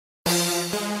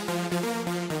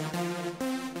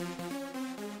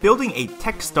Building a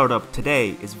tech startup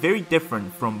today is very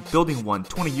different from building one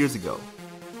 20 years ago.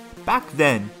 Back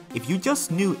then, if you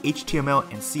just knew HTML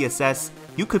and CSS,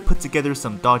 you could put together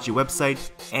some dodgy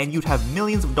website and you'd have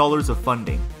millions of dollars of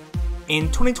funding. In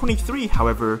 2023,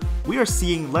 however, we are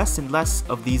seeing less and less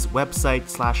of these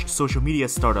website/social media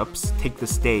startups take the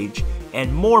stage,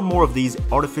 and more of these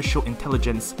artificial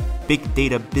intelligence, big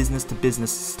data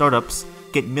business-to-business startups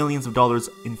get millions of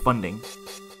dollars in funding.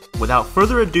 Without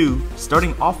further ado,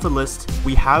 starting off the list,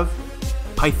 we have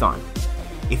Python.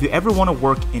 If you ever want to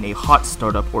work in a hot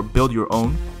startup or build your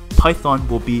own, Python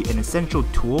will be an essential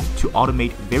tool to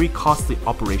automate very costly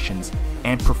operations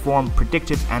and perform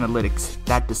predictive analytics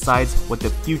that decides what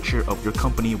the future of your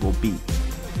company will be.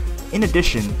 In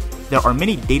addition, there are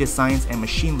many data science and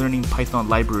machine learning Python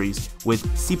libraries with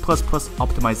C++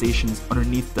 optimizations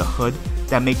underneath the hood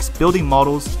that makes building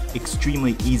models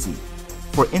extremely easy.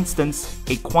 For instance,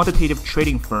 a quantitative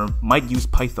trading firm might use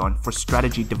Python for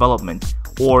strategy development,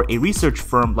 or a research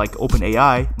firm like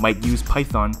OpenAI might use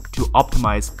Python to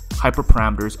optimize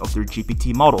hyperparameters of their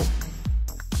GPT model.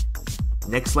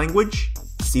 Next language,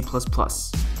 C++.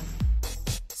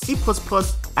 C++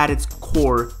 at its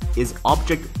core is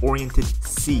object-oriented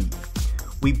C.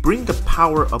 We bring the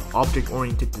power of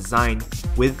object-oriented design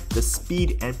with the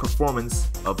speed and performance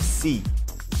of C.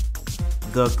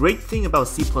 The great thing about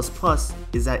C++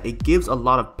 is that it gives a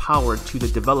lot of power to the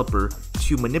developer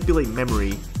to manipulate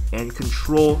memory and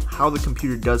control how the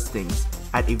computer does things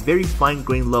at a very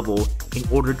fine-grained level in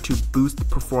order to boost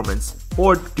performance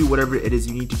or do whatever it is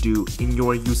you need to do in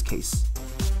your use case.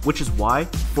 Which is why,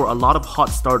 for a lot of hot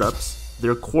startups,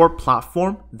 their core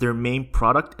platform, their main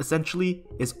product essentially,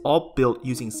 is all built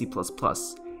using C++.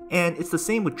 And it's the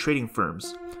same with trading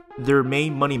firms. Their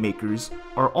main moneymakers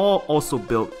are all also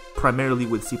built primarily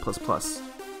with C++.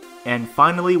 And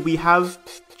finally, we have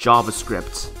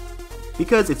JavaScript,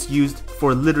 because it's used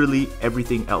for literally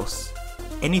everything else.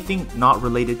 Anything not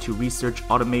related to research,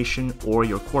 automation, or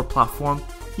your core platform,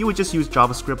 you would just use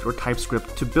JavaScript or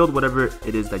TypeScript to build whatever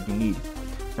it is that you need.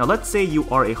 Now let's say you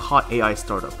are a hot AI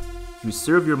startup. You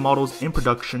serve your models in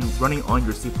production running on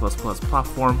your C++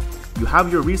 platform. You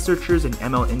have your researchers and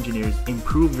ML engineers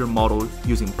improve your model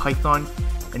using Python.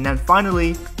 And then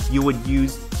finally, you would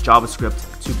use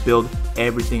JavaScript to build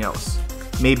everything else.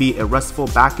 Maybe a RESTful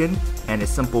backend and a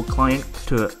simple client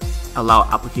to allow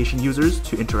application users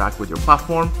to interact with your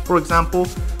platform, for example.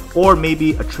 Or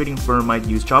maybe a trading firm might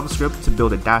use JavaScript to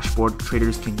build a dashboard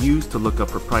traders can use to look up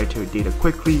proprietary data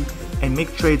quickly and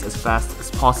make trades as fast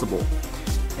as possible.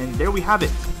 And there we have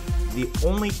it, the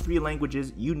only 3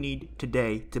 languages you need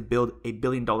today to build a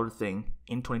billion-dollar thing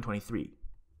in 2023.